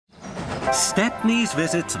Stepney's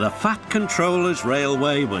visit to the Fat Controller's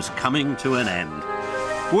Railway was coming to an end.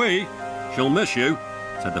 "We shall miss you,"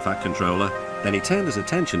 said the Fat Controller. Then he turned his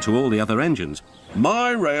attention to all the other engines.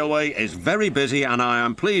 "My railway is very busy and I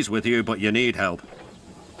am pleased with you, but you need help.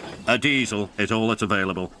 A diesel is all that's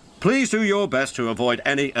available. Please do your best to avoid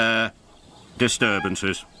any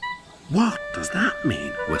disturbances." "What does that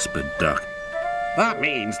mean?" whispered Duck. "That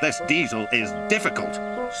means this diesel is difficult,"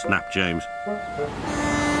 snapped James.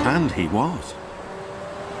 And he was.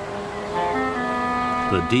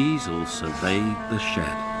 The diesel surveyed the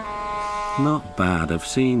shed. "Not bad, I've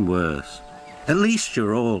seen worse. At least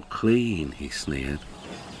you're all clean," he sneered.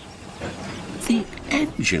 The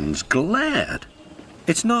engines glared.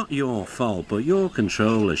 "It's not your fault, but your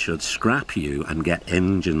controller should scrap you and get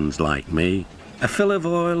engines like me. A fill of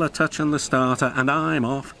oil, a touch on the starter, and I'm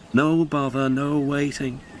off. No bother, no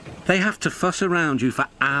waiting. They have to fuss around you for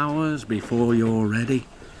hours before you're ready."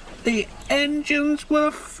 The engines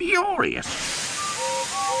were furious.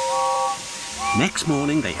 Next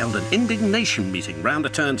morning, they held an indignation meeting round a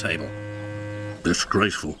turntable.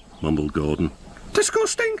 "Disgraceful," mumbled Gordon.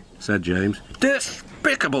 "Disgusting," said James.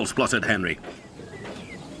 "Despicable," spluttered Henry.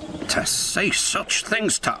 "To say such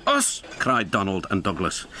things to us," cried Donald and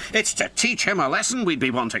Douglas. "It's to teach him a lesson we'd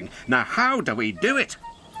be wanting. Now how do we do it?"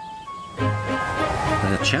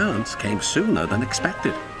 The chance came sooner than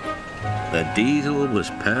expected. The diesel was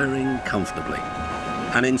purring comfortably.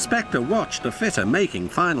 An inspector watched the fitter making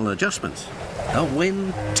final adjustments. The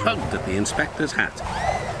wind tugged at the inspector's hat.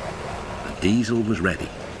 The diesel was ready.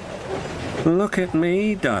 "Look at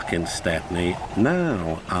me, Duck and Stepney.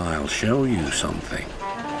 Now I'll show you something."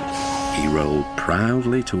 He rolled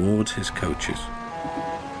proudly towards his coaches.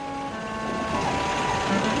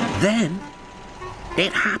 Then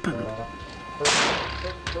it happened.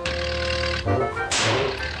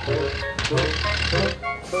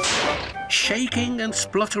 Shaking and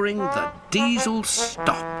spluttering, the diesel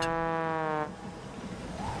stopped.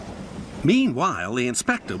 Meanwhile, the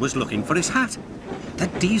inspector was looking for his hat. The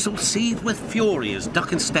diesel seethed with fury as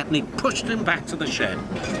Duck and Stepney pushed him back to the shed.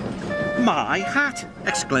 "My hat!"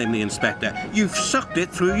 exclaimed the inspector. "You've sucked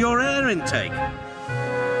it through your air intake."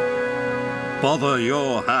 "Bother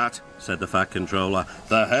your hat," said the Fat Controller.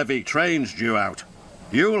 "The heavy train's due out.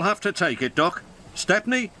 You'll have to take it, Duck.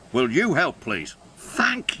 Stepney, will you help, please?"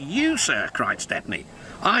 "Thank you, sir," cried Stepney.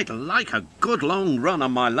 "I'd like a good long run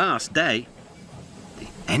on my last day." The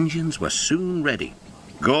engines were soon ready.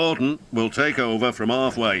 "Gordon will take over from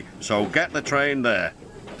halfway, so get the train there.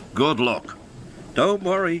 Good luck." "Don't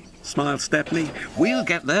worry," smiled Stepney. "We'll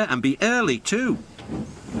get there and be early too."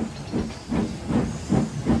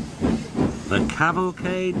 The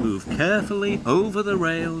cavalcade moved carefully over the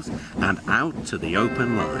rails and out to the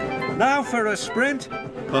open line. "Now for a sprint,"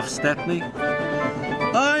 puffed Stepney.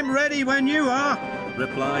 "I'm ready when you are,"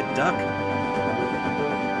 replied Duck.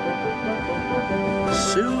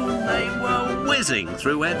 Soon they were whizzing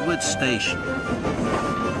through Edward Station.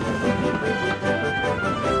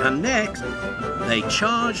 And next, they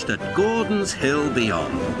charged at Gordon's Hill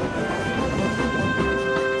beyond.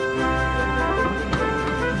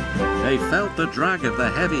 They felt the drag of the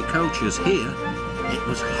heavy coaches here. It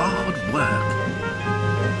was hard work.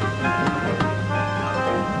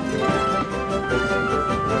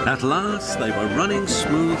 At last, they were running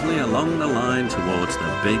smoothly along the line towards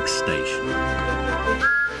the big station.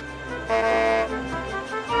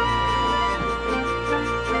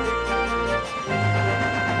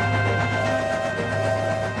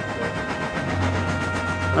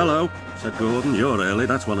 "Hello," said Gordon. "You're early.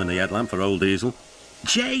 That's one in the headlamp for old Diesel."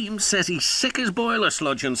 "James says he's sick as boiler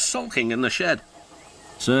sludge and sulking in the shed."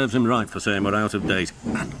 "Serves him right for saying we're out of date."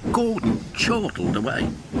 And Gordon chortled away.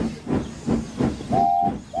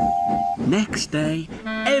 Next day,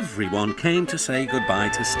 everyone came to say goodbye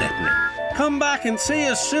to Stepney. "Come back and see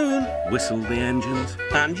us soon," whistled the engines.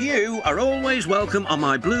 "And you are always welcome on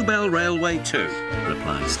my Bluebell Railway too,"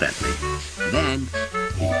 replied Stepney. Then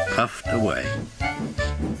he puffed away.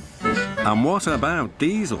 And what about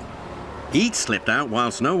Diesel? He'd slipped out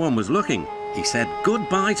whilst no one was looking. He said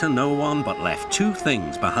goodbye to no one but left two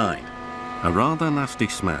things behind: a rather nasty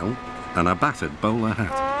smell and a battered bowler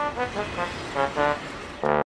hat.